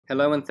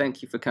Hello and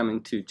thank you for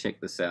coming to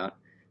check this out.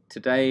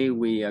 Today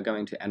we are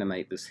going to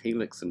animate this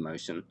helix in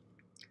motion.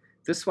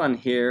 This one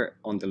here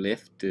on the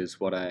left is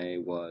what I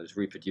was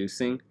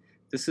reproducing.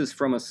 This is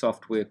from a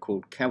software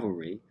called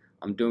Cavalry.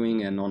 I'm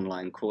doing an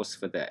online course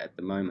for that at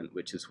the moment,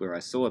 which is where I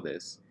saw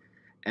this.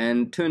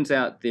 And turns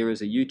out there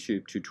is a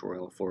YouTube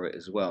tutorial for it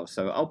as well.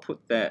 So I'll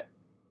put that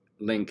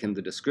link in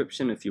the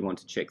description if you want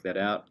to check that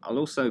out. I'll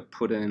also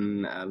put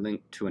in a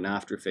link to an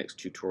After Effects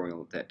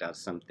tutorial that does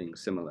something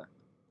similar.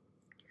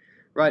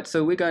 Right,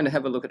 so we're going to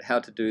have a look at how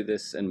to do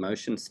this in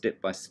motion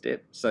step by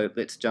step. So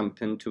let's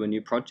jump into a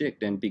new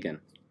project and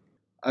begin.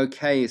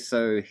 Okay,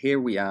 so here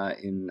we are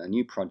in a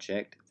new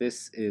project.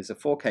 This is a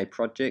 4K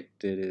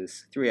project. It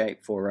is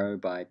 3840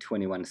 by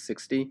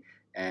 2160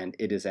 and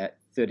it is at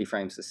 30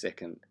 frames a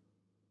second.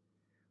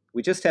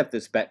 We just have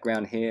this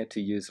background here to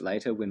use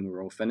later when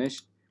we're all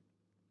finished.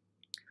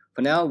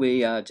 For now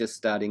we are just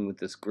starting with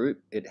this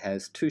group. It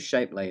has two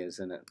shape layers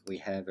in it. We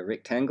have a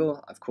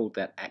rectangle, I've called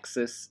that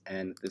axis,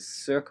 and this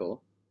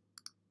circle.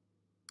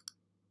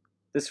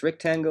 This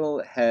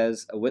rectangle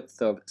has a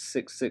width of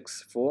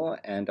 664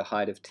 and a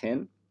height of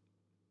 10.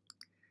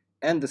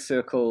 And the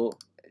circle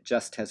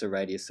just has a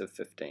radius of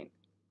 15.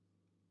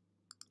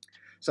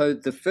 So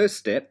the first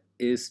step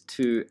is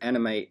to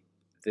animate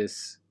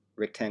this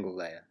rectangle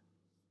layer.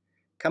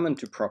 Come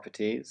into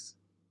Properties,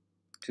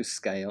 to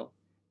Scale,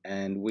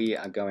 and we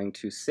are going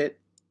to set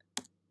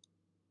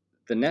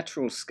the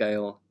natural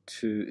scale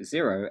to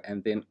 0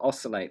 and then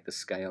oscillate the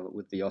scale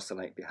with the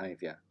oscillate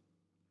behavior.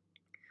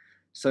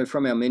 So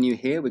from our menu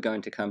here, we're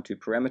going to come to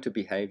Parameter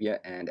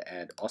Behavior and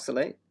add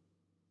Oscillate,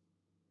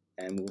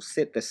 and we'll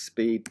set the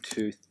speed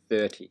to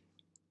 30.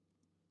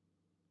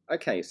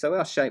 Okay, so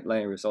our shape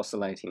layer is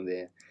oscillating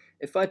there.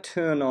 If I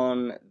turn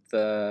on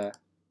the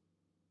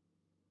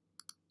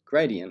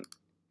gradient,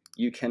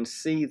 you can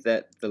see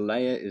that the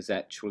layer is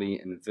actually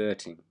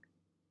inverting.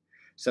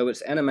 So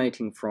it's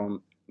animating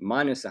from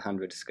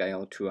 -100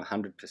 scale to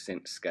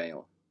 100%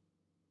 scale.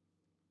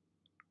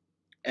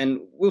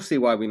 And we'll see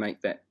why we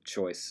make that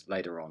choice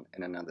later on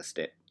in another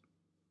step.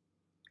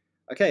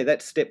 Okay,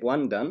 that's step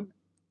 1 done.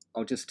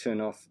 I'll just turn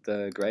off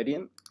the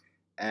gradient.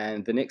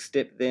 And the next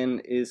step then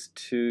is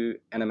to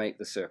animate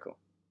the circle.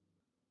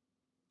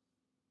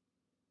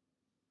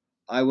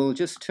 I will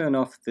just turn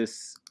off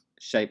this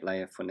shape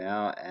layer for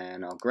now,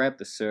 and I'll grab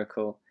the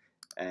circle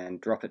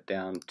and drop it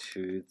down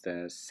to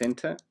the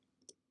center.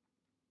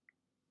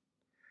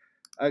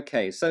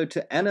 Okay, so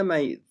to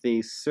animate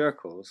these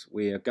circles,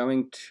 we are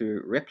going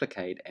to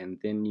replicate and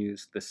then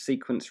use the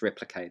sequence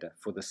replicator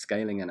for the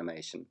scaling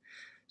animation.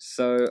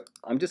 So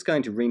I'm just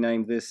going to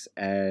rename this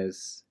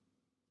as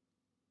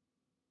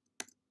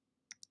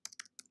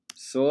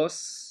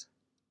source.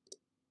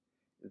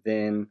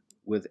 Then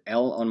with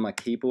L on my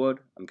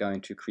keyboard, I'm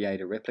going to create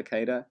a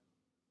replicator.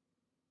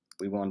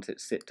 We want it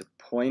set to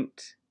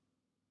point.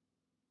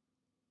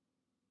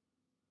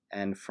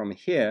 And from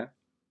here,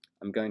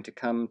 I'm going to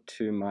come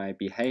to my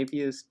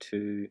behaviors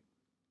to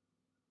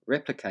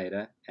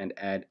replicator and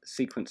add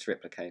sequence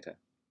replicator.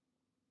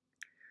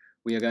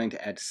 We are going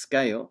to add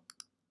scale,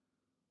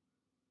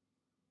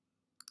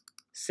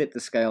 set the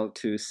scale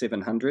to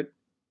 700.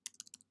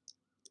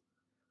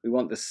 We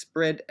want the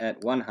spread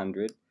at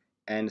 100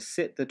 and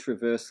set the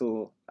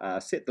traversal,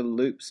 set the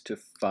loops to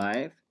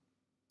 5.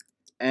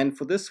 And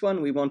for this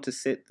one, we want to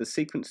set the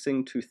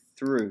sequencing to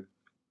through.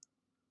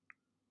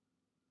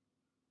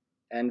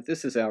 And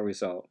this is our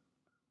result.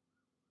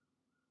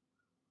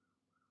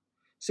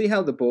 See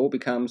how the ball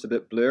becomes a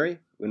bit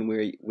blurry when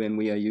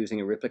we are using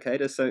a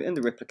replicator? So in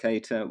the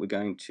replicator, we're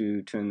going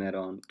to turn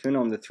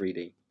on the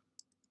 3D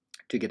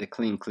to get a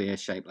clean, clear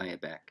shape layer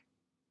back.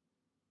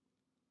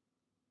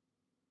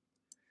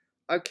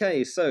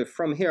 Okay, so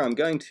from here I'm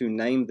going to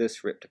name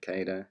this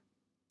replicator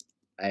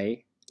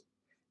A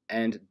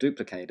and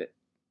duplicate it.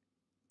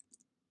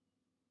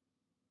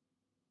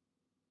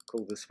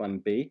 Call this one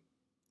B.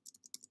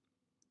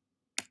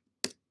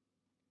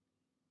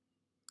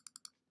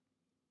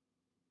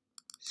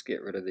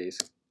 Get rid of these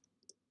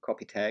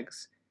copy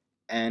tags,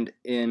 and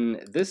in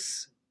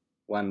this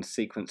one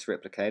sequence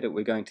replicator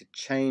we're going to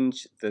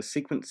change the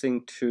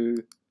sequencing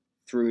to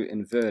through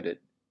inverted.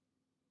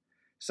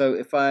 So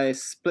if I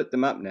split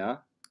them up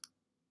now,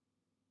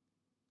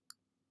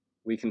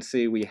 we can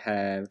see we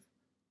have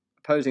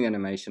opposing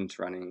animations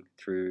running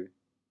through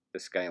the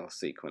scale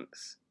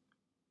sequence.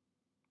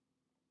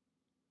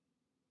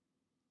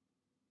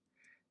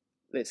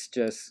 Let's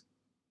just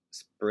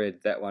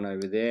spread that one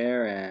over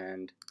there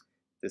and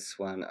this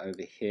one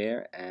over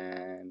here,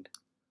 and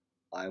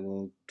I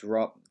will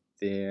drop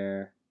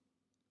this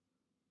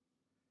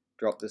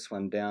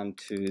one down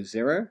to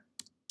 0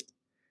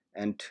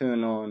 and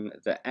turn on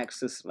the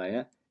axis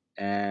layer,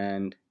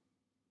 and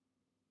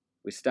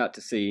we start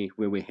to see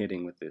where we're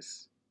heading with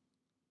this.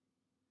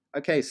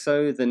 Okay,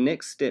 so the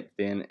next step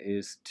then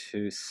is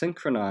to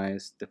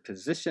synchronize the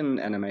position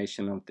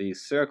animation of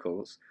these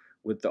circles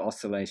with the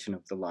oscillation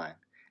of the line.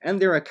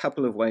 And there are a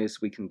couple of ways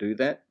we can do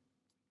that,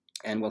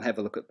 and we'll have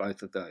a look at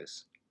both of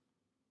those.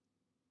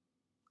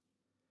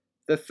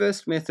 The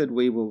first method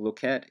we will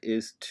look at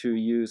is to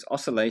use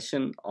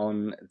oscillation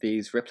on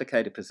these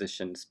replicator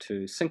positions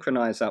to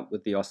synchronize up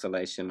with the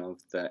oscillation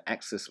of the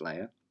axis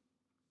layer.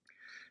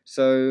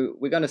 So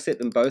we're going to set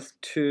them both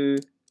to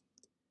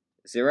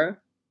 0,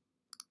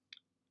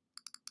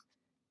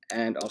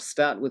 and I'll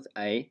start with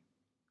A.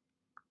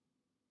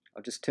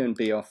 I'll just turn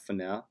B off for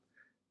now.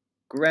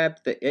 Grab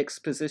the X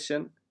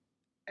position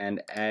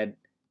and add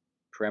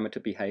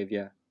parameter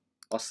behavior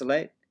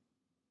oscillate.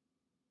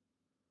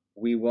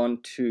 We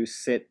want to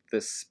set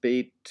the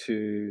speed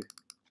to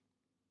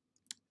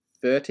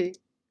 30.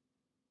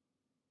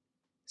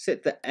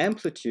 Set the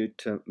amplitude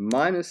to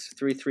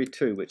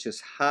 -332, which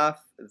is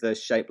half the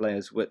shape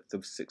layer's width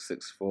of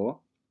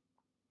 664.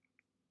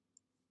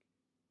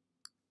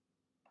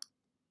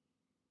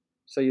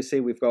 So you see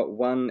we've got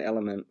one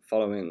element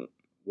following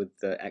with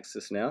the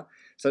axis now.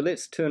 So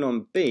let's turn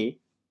on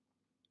B,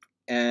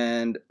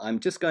 and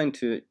I'm just going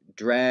to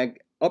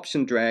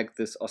option drag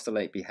this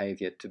oscillate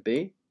behavior to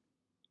B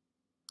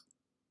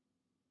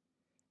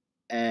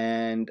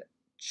and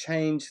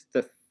change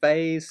the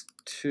phase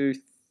to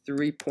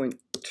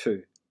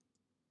 3.2.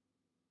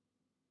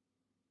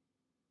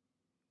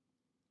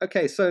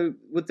 Okay, so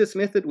with this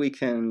method we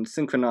can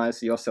synchronize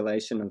the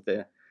oscillation of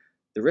the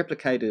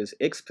replicator's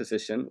X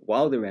position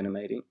while they're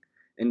animating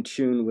in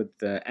tune with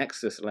the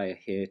axis layer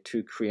here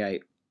to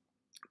create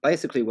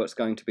basically what's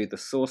going to be the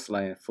source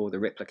layer for the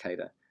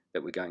replicator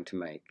that we're going to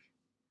make.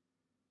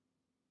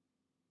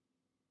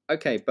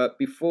 Okay, but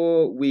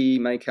before we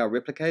make our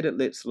replicator,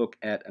 let's look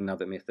at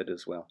another method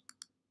as well.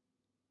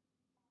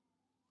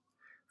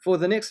 For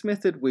the next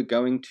method, we're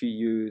going to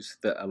use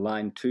the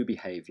align to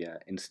behavior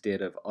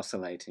instead of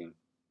oscillating.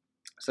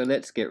 So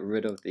let's get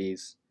rid of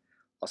these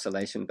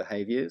oscillation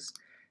behaviors,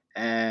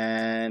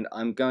 and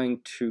I'm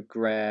going to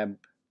grab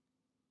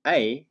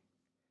A,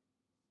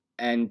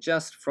 and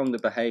just from the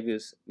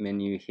behaviors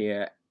menu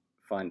here,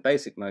 find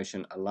basic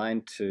motion,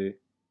 align to.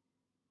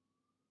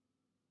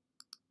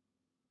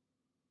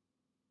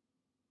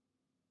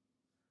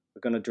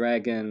 We're going to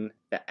drag in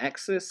the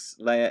axis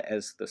layer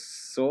as the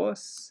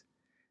source,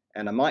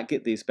 and I might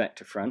get these back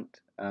to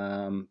front,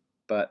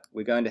 but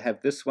we're going to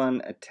have this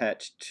one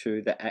attached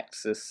to the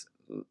axis.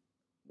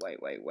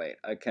 Wait.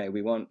 Okay,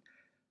 we want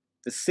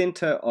the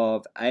center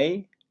of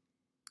A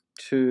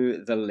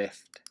to the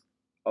left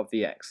of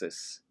the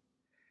axis,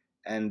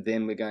 and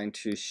then we're going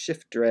to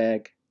shift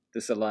drag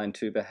this align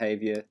to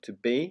behavior to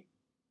B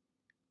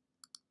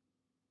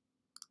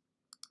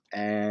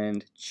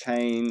and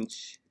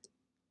change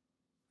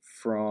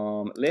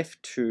from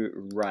left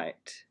to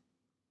right,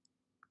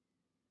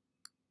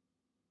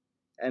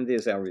 and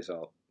there's our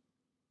result.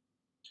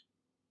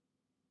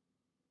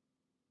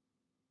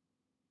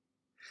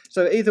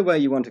 So either way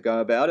you want to go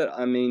about it,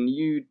 I mean,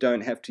 you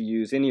don't have to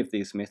use any of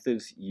these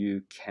methods.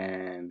 You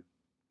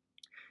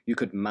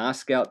could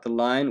mask out the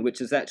line,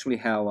 which is actually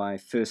how I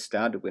first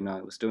started when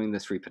I was doing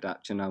this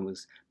reproduction. I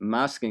was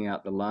masking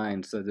out the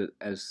line so that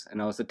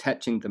and I was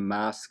attaching the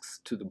masks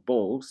to the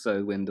balls,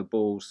 so when the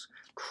balls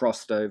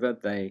crossed over,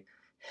 they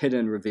hid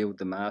and revealed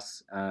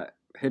the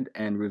hid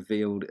and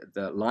revealed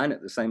the line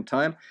at the same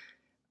time.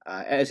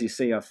 As you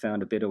see, I've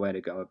found a better way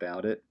to go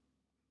about it.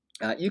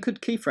 You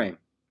could keyframe.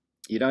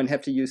 You don't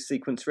have to use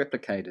sequence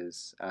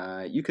replicators.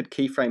 You could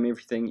keyframe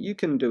everything. You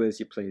can do as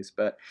you please,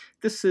 but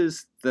this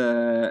is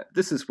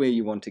where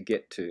you want to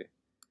get to.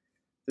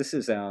 This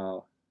is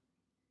our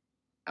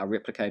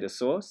replicator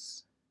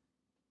source,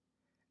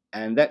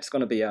 and that's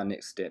going to be our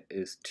next step,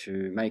 is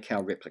to make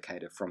our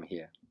replicator from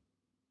here.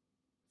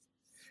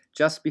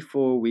 Just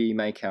before we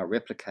make our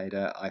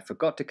replicator, I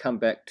forgot to come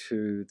back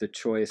to the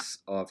choice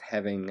of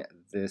having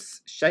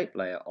this shape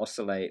layer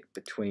oscillate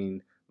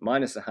between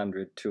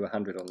 -100 to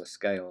 100 on the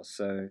scale.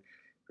 So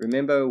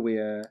remember,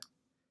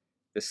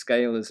 the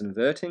scale is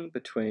inverting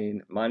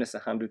between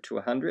 -100 to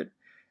 100,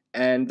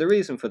 and the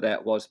reason for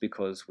that was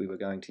because we were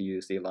going to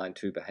use the align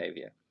to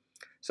behavior.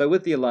 So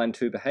with the align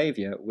to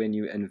behavior, when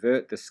you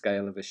invert the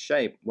scale of a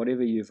shape,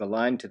 whatever you've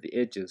aligned to the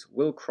edges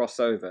will cross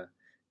over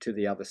to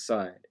the other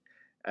side,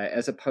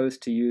 as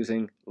opposed to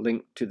using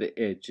link to the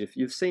edge. If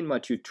you've seen my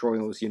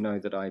tutorials, you know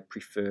that I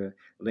prefer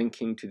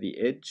linking to the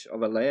edge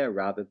of a layer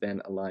rather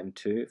than align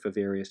to for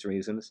various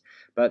reasons,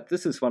 but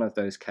this is one of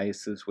those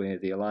cases where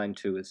the align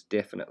to is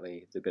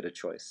definitely the better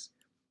choice.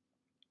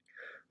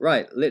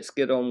 Right, let's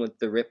get on with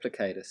the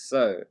replicator.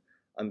 So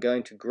I'm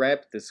going to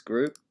grab this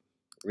group,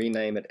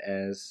 rename it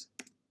as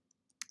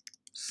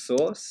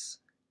source,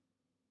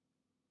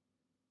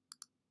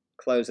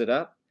 close it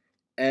up,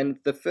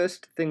 and the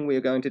first thing we're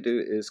going to do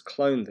is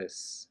clone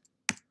this.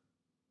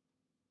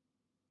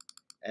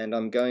 And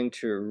I'm going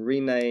to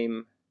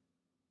rename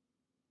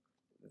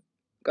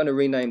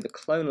the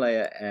clone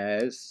layer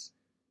as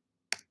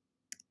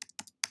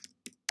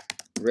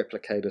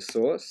replicator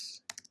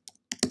source.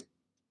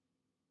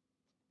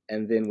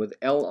 And then with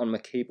L on my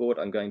keyboard,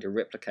 I'm going to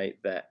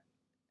replicate that.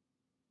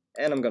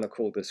 And I'm going to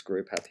call this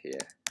group up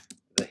here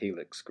the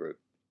Helix group.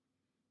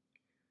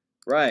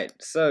 Right,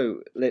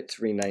 so let's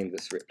rename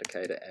this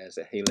replicator as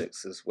a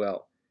Helix as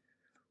well.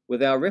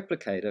 With our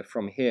replicator,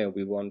 from here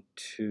we want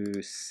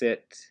to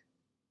set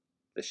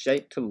the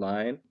shape to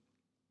line.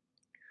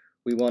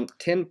 We want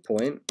 10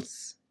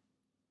 points.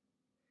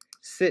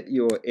 Set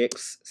your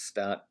X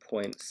start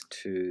points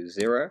to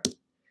 0.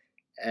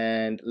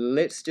 And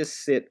let's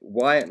just set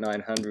Y at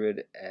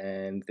 900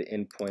 and the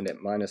endpoint at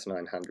minus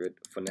 900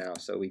 for now,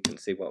 so we can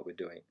see what we're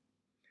doing.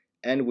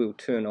 And we'll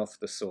turn off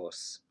the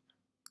source.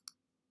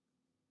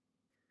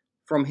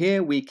 From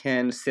here we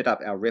can set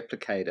up our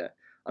replicator.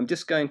 I'm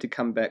just going to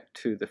come back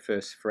to the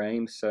first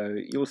frame, so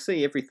you'll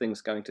see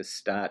everything's going to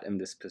start in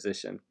this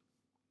position.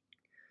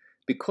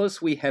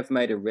 Because we have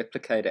made a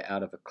replicator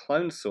out of a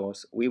clone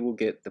source, we will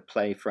get the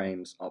play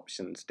frames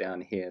options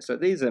down here. So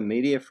these are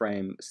media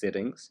frame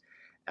settings.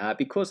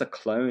 Because a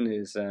clone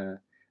is a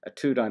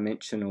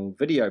two-dimensional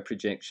video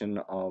projection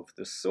of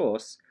the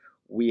source,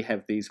 we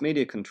have these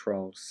media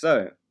controls.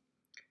 So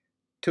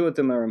two of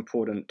them are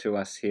important to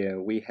us here.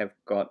 We have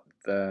got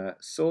the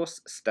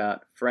source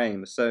start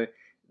frame. So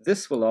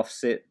this will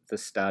offset the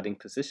starting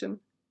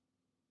position.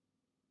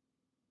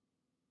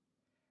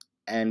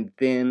 And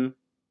then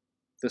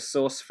the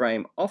source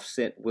frame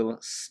offset will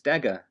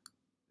stagger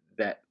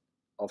that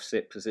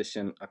offset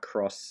position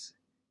across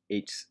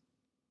each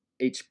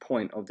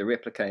point of the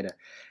replicator.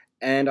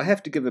 And I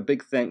have to give a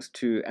big thanks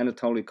to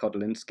Anatoliy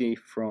Kotlinski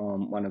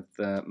from one of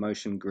the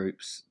motion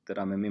groups that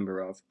I'm a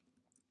member of.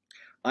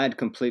 I had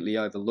completely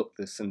overlooked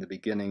this in the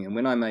beginning, and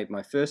when I made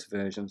my first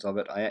versions of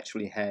it, I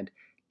actually had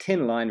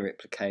 10 line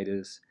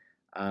replicators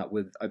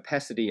with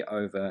opacity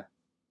over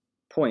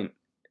point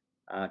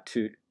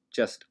to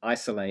just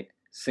isolate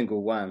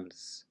single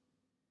ones,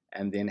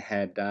 and then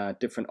had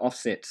different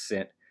offsets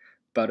set.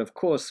 But of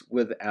course,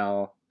 with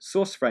our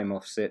source frame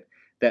offset,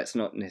 that's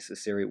not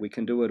necessary. We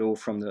can do it all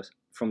from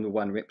the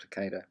one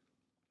replicator.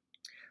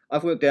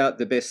 I've worked out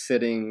the best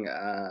setting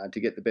to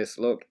get the best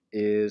look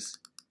is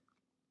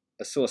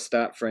a source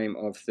start frame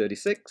of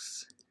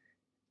 36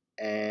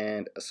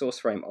 and a source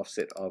frame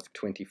offset of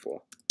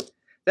 24.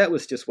 That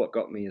was just what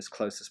got me as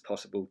close as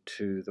possible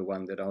to the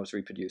one that I was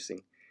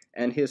reproducing.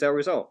 And here's our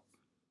result.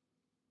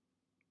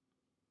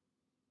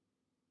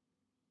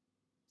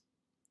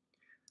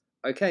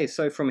 Okay,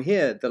 so from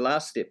here, the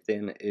last step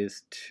then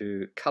is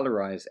to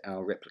colorize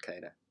our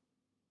replicator.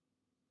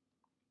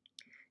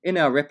 In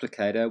our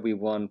replicator, we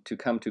want to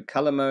come to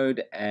color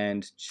mode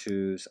and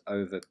choose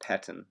over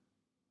pattern.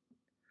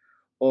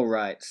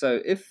 Alright,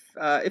 so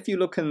if you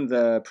look in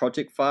the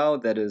project file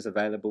that is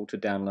available to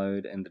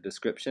download in the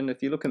description,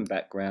 if you look in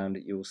background,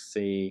 you'll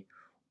see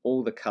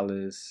all the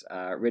colors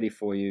ready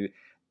for you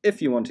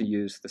if you want to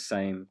use the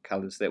same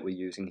colors that we're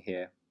using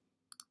here.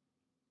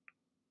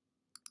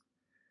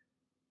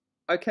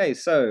 Okay,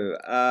 so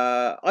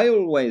I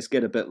always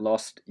get a bit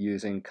lost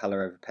using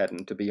color over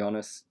pattern, to be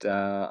honest.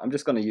 I'm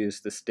just going to use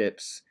the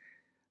steps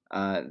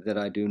that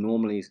I do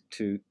normally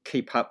to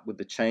keep up with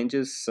the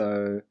changes.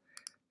 So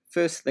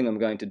first thing I'm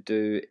going to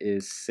do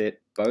is set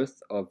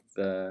both of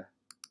the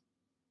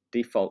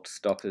default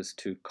stoppers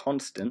to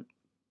constant.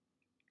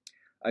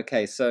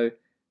 Okay, so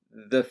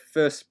the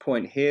first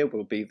point here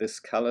will be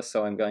this color,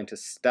 so I'm going to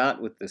start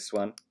with this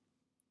one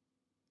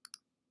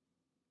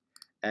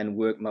and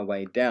work my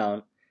way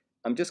down.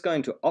 I'm just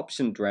going to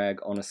option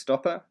drag on a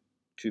stopper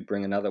to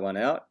bring another one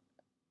out.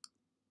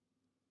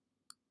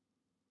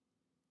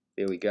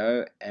 There we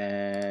go,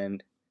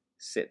 and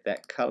set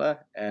that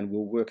color, and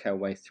we'll work our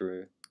way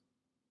through.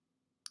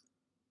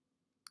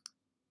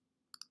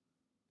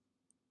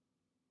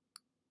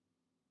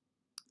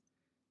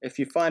 If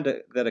you find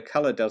that a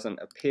color doesn't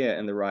appear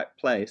in the right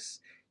place,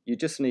 you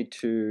just need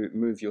to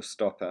move your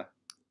stopper.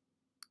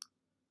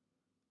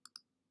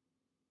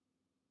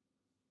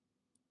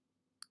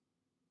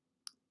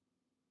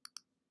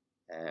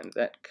 And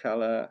that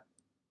color,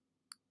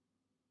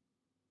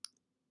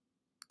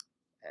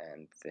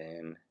 and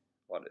then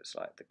what is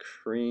like the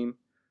cream.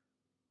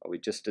 Oh, we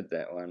just did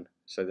that one.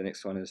 So the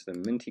next one is the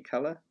minty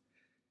color,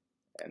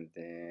 and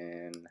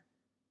then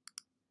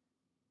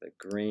the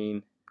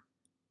green,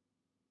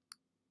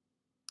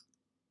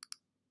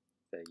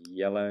 the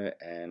yellow,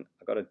 and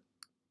I've got to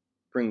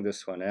bring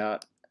this one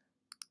out,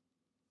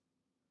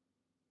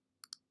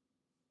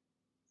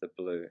 the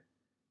blue.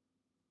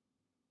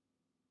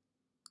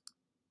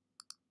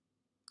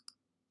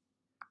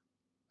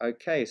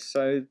 Okay,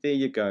 so there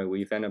you go.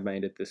 We've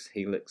animated this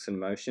helix in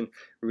motion.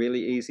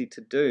 Really easy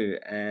to do,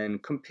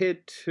 and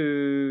compared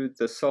to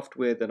the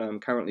software that I'm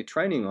currently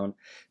training on,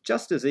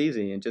 just as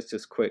easy and just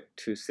as quick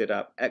to set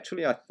up.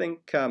 Actually, I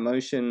think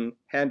Motion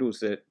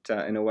handles it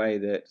in a way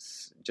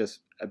that's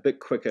just a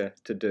bit quicker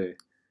to do.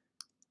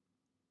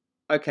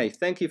 Okay,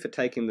 thank you for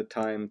taking the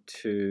time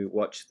to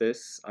watch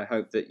this. I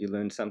hope that you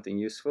learned something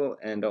useful,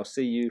 and I'll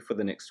see you for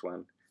the next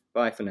one.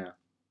 Bye for now.